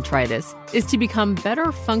behind Try This is to become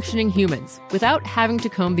better functioning humans without having to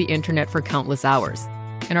comb the internet for countless hours.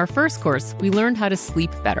 In our first course, we learned how to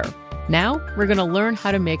sleep better. Now, we're going to learn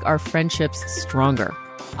how to make our friendships stronger.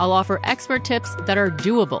 I'll offer expert tips that are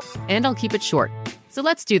doable, and I'll keep it short. So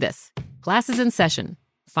let's do this. Class is in session.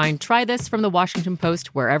 Find Try This from the Washington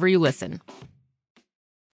Post wherever you listen.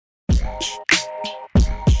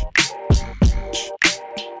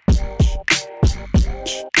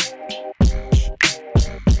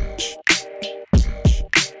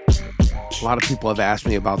 A lot of people have asked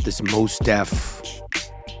me about this Mos Def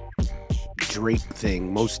Drake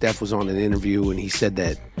thing. Mos Def was on an interview and he said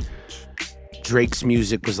that Drake's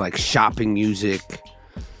music was like shopping music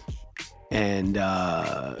and,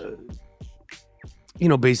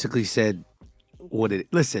 basically said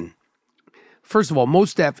listen, first of all,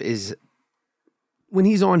 Mos Def is, when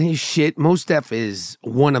he's on his shit, Mos Def is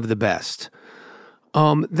one of the best.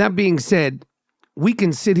 That being said, we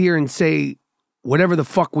can sit here and say whatever the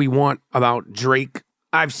fuck we want about Drake.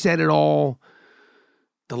 I've said it all.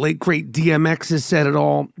 The late, great DMX has said it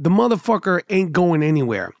all. The motherfucker ain't going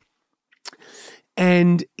anywhere.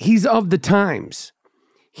 And he's of the times.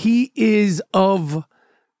 He is of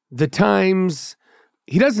the times.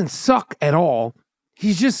 He doesn't suck at all.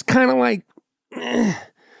 He's just kind of like, in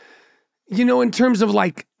terms of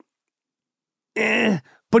like,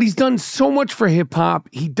 but he's done so much for hip hop.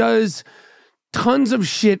 He does tons of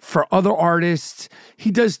shit for other artists. He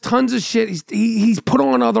does tons of shit. He's put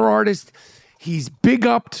on other artists. He's big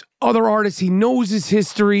upped other artists. He knows his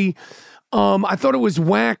history. I thought it was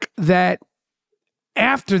whack that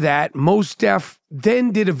after that, Mos Def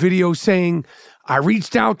then did a video saying, I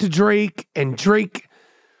reached out to Drake and Drake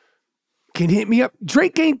can hit me up.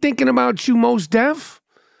 Drake ain't thinking about you, Mos Def.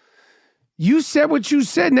 You said what you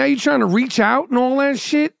said. Now you're trying to reach out and all that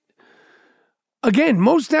shit. Again,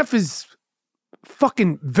 Mos Def is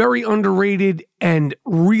fucking very underrated and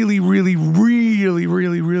really, really, really,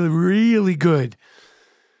 really, really, really good.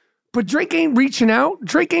 But Drake ain't reaching out.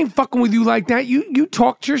 Drake ain't fucking with you like that. You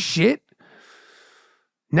talked your shit.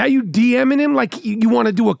 Now you DMing him like you want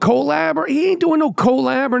to do a collab, or he ain't doing no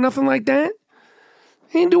collab or nothing like that.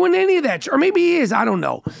 He ain't doing any of that. Or maybe he is. I don't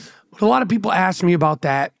know. But a lot of people ask me about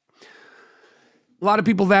that. A lot of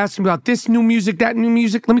people have asked me about this new music, that new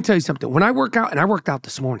music. Let me tell you something. When I work out, and I worked out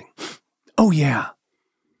this morning. Oh, yeah.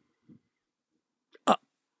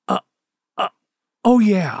 Oh,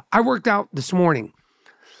 yeah. I worked out this morning.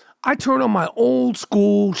 I turn on my old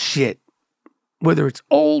school shit. Whether it's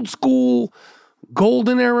old school,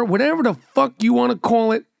 golden era, whatever the fuck you want to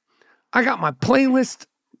call it. I got my playlist.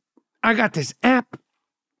 I got this app.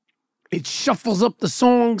 It shuffles up the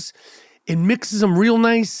songs. It mixes them real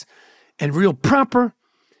nice and real proper.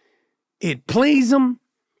 It plays them.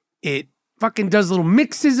 It fucking does little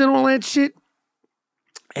mixes and all that shit.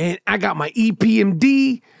 And I got my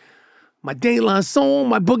EPMD, my De La Soul,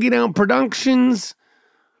 my Boogie Down Productions,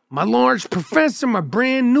 my Large Professor, my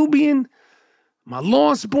Brand Nubian, my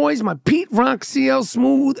Lost Boys, my Pete Rock, CL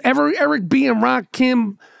Smooth, Eric B. and Rock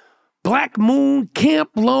Kim, Black Moon, Camp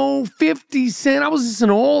Low, 50 Cent. I was listening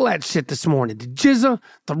to all that shit this morning. The Jizza,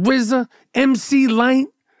 the RZA, MC Light,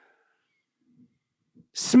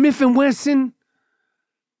 Smith & Wesson.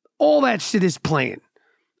 All that shit is playing.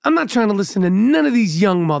 I'm not trying to listen to none of these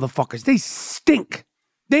young motherfuckers. They stink.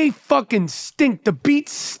 They fucking stink. The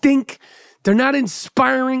beats stink. They're not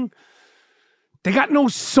inspiring. They got no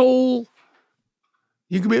soul.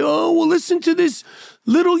 You could be, oh, well, listen to this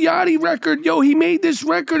Little Yachty record. Yo, he made this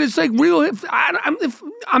record. It's like real.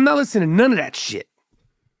 I'm not listening to none of that shit.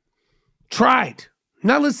 Tried.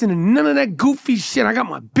 Not listening to none of that goofy shit. I got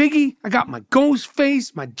my Biggie. I got my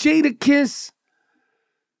Ghostface, my Jada Kiss,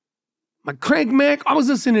 my Craig Mack. I was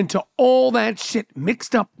listening to all that shit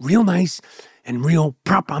mixed up real nice and real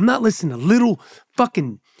proper. I'm not listening to little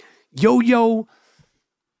fucking yo-yo,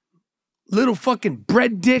 little fucking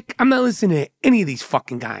bread dick. I'm not listening to any of these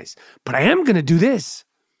fucking guys. But I am going to do this.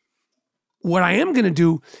 What I am going to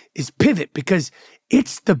do is pivot because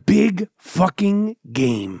it's the big fucking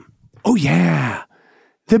game. Oh, yeah.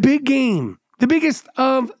 The big game. The biggest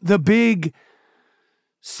of the big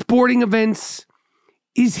sporting events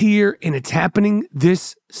is here, and it's happening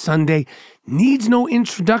this Sunday. Needs no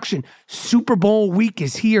introduction. Super Bowl week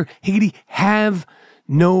is here. Haiti, have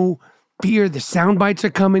no fear. The sound bites are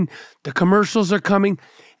coming. The commercials are coming.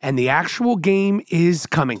 And the actual game is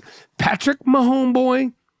coming. Patrick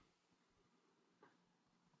Mahomes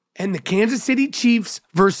and the Kansas City Chiefs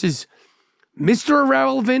versus Mr.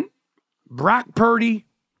 Irrelevant, Brock Purdy,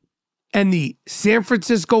 and the San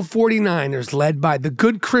Francisco 49ers, led by the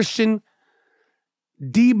good Christian,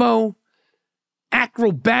 Debo,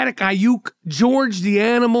 acrobatic Ayuk, George the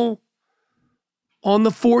Animal on the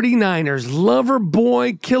 49ers. Lover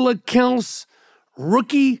boy, Killer Kels,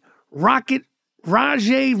 rookie, Rocket,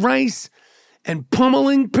 Rajay Rice, and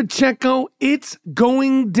pummeling Pacheco. It's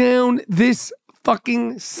going down this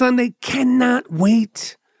fucking Sunday. Cannot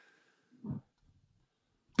wait.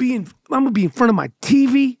 I'm going to be in front of my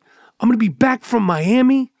TV. I'm going to be back from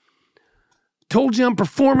Miami. Told you I'm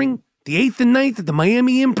performing the 8th and 9th at the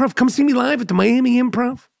Miami Improv. Come see me live at the Miami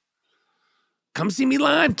Improv. Come see me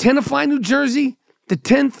live, Tenafly, New Jersey, the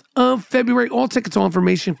 10th of February. All tickets, all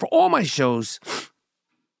information for all my shows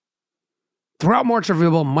throughout March are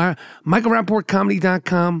available at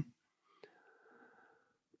MichaelRappaportComedy.com.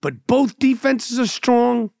 But both defenses are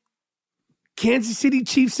strong. Kansas City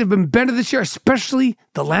Chiefs have been better this year, especially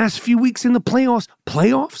the last few weeks in the playoffs.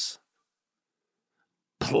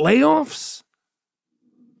 Playoffs?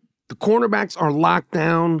 The cornerbacks are locked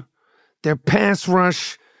down. Their pass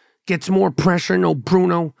rush gets more pressure. No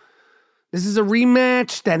Bruno. This is a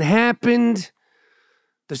rematch that happened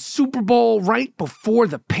the Super Bowl right before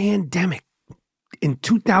the pandemic in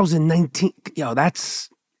 2019. Yo, that's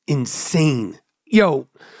insane. Yo,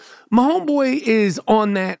 my homeboy is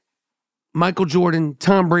on that Michael Jordan,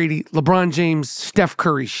 Tom Brady, LeBron James, Steph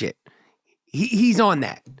Curry shit. He's on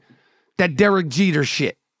that. That Derek Jeter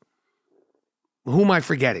shit. Who am I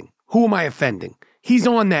forgetting? Who am I offending? He's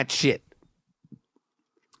on that shit.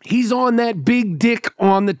 He's on that big dick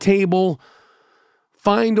on the table.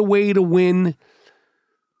 Find a way to win.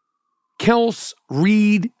 Kels,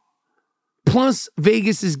 Reed, plus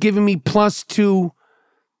Vegas is giving me +2.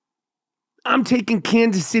 I'm taking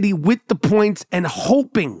Kansas City with the points and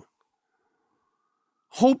hoping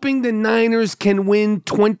the Niners can win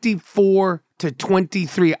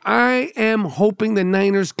 24-23. I am hoping the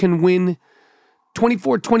Niners can win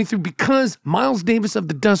 24-23 because Miles Davis of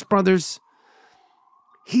the Dust Brothers,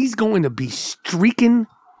 he's going to be streaking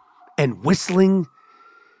and whistling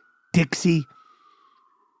Dixie.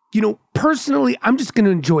 You know, personally, I'm just going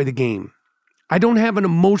to enjoy the game. I don't have an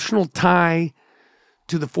emotional tie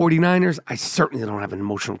to the 49ers. I certainly don't have an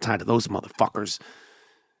emotional tie to those motherfuckers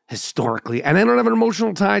historically. And I don't have an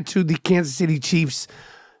emotional tie to the Kansas City Chiefs.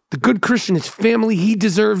 The good Christian is family. He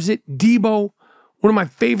deserves it. Debo, one of my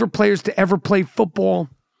favorite players to ever play football.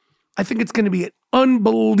 I think it's going to be an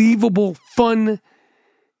unbelievable, fun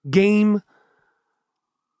game.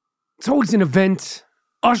 It's always an event.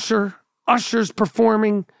 Usher's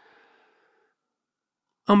performing.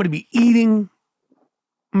 I'm going to be eating.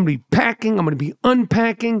 I'm going to be packing. I'm going to be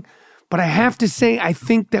unpacking. But I have to say, I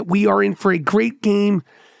think that we are in for a great game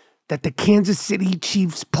that the Kansas City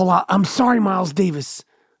Chiefs pull out. I'm sorry, Miles Davis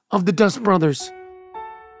of the Dust Brothers.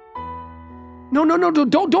 No,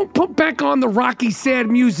 don't put back on the rocky, sad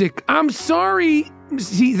music. I'm sorry.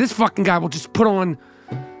 See, this fucking guy will just put on.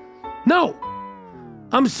 No,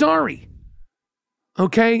 I'm sorry.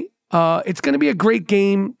 Okay? It's going to be a great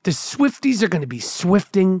game. The Swifties are going to be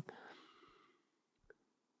swifting.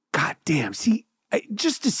 God damn. See,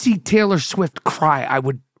 just to see Taylor Swift cry, I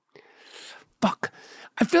would. Fuck.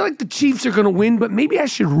 I feel like the Chiefs are going to win, but maybe I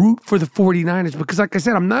should root for the 49ers because, like I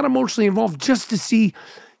said, I'm not emotionally involved just to see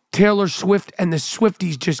Taylor Swift and the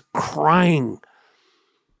Swifties just crying.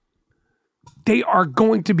 They are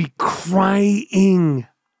going to be crying.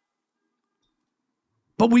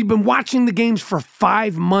 But we've been watching the games for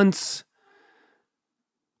 5 months.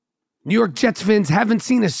 New York Jets fans haven't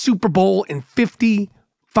seen a Super Bowl in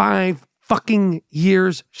 55 fucking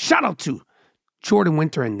years. Shout out to Jordan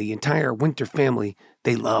Winter and the entire Winter family.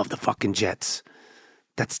 They love the fucking Jets.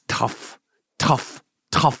 That's tough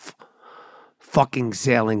fucking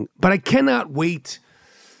sailing. But I cannot wait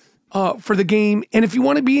for the game. And if you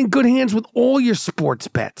want to be in good hands with all your sports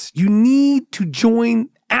bets, you need to join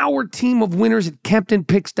our team of winners at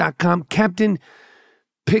CaptainPicks.com.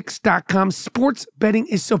 CaptainPicks.com. Sports betting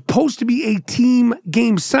is supposed to be a team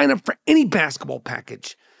game. Sign up for any basketball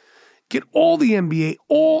package. Get all the NBA,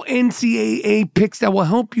 all NCAA picks that will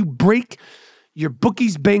help you break your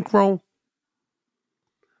bookie's bankroll.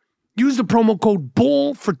 Use the promo code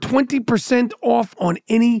BULL for 20% off on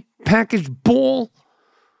any package. BULL,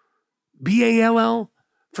 B-A-L-L,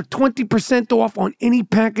 for 20% off on any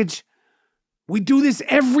package. We do this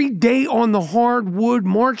every day on the hardwood.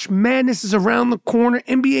 March Madness is around the corner.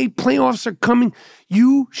 NBA playoffs are coming.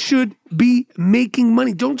 You should be making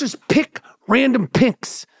money. Don't just pick random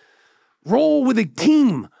picks. Roll with a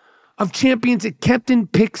team of champions at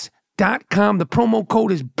CaptainPicks.com. The promo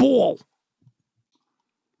code is BULL.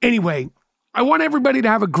 Anyway, I want everybody to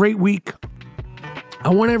have a great week. I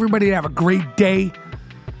want everybody to have a great day.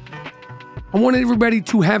 I want everybody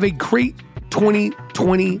to have a great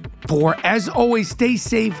 2024. As always, stay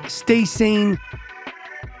safe, stay sane,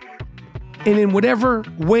 and in whatever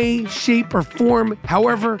way, shape, or form,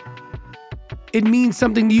 however it means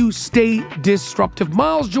something to you, stay disruptive.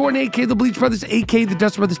 Miles Jordan, a.k.a. the Bleach Brothers, a.k.a. the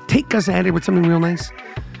Dust Brothers, take us out of here with something real nice.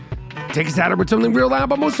 Take us out of here with something real loud,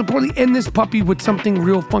 but most importantly, end this puppy with something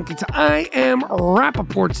real funky. So I am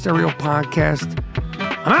Rappaport Stereo Podcast.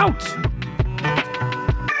 I'm out.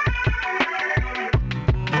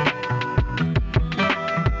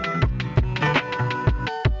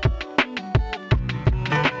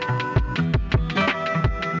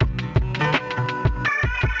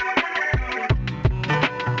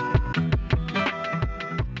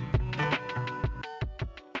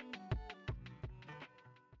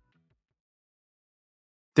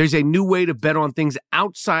 There's a new way to bet on things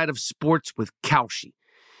outside of sports with Kalshi.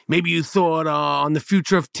 Maybe you thought on the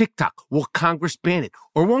future of TikTok. Will Congress ban it?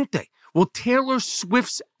 Or won't they? Will Taylor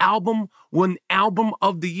Swift's album win Album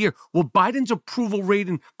of the Year? Will Biden's approval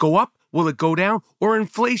rating go up? Will it go down? Or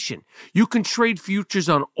inflation? You can trade futures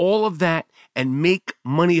on all of that and make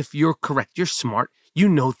money if you're correct. You're smart. You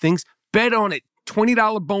know things. Bet on it.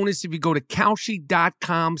 $20 bonus if you go to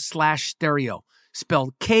Kalshi.com/stereo.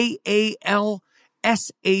 Spelled Kalshi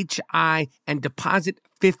and deposit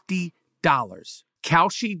 $50.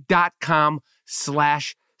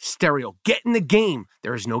 Kalshi.com/stereo. Get in the game.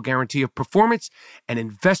 There is no guarantee of performance. An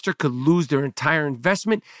investor could lose their entire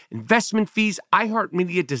investment. Investment fees.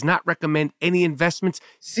 iHeartMedia does not recommend any investments.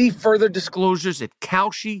 See further disclosures at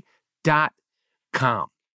Kalshi.com.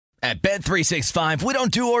 At Bet365, we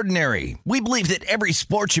don't do ordinary. We believe that every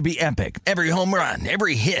sport should be epic. Every home run,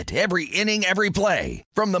 every hit, every inning, every play.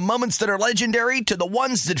 From the moments that are legendary to the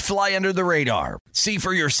ones that fly under the radar. See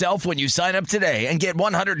for yourself when you sign up today and get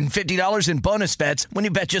 $150 in bonus bets when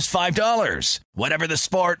you bet just $5. Whatever the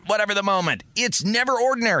sport, whatever the moment, it's never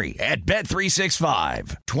ordinary at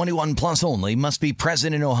Bet365. 21 plus only. Must be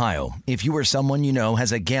present in Ohio. If you or someone you know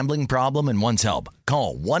has a gambling problem and wants help,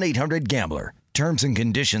 call 1-800-GAMBLER. Terms and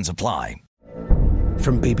conditions apply.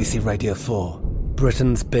 From BBC Radio 4,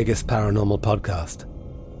 Britain's biggest paranormal podcast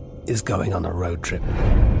is going on a road trip.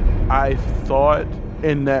 I thought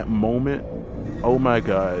in that moment, oh my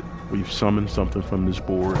God, we've summoned something from this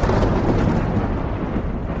board.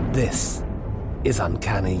 This is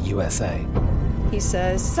Uncanny USA. He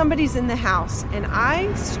says, somebody's in the house, and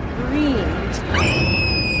I screamed.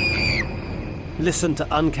 Listen to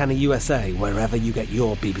Uncanny USA wherever you get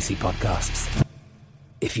your BBC podcasts,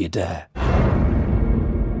 if you dare.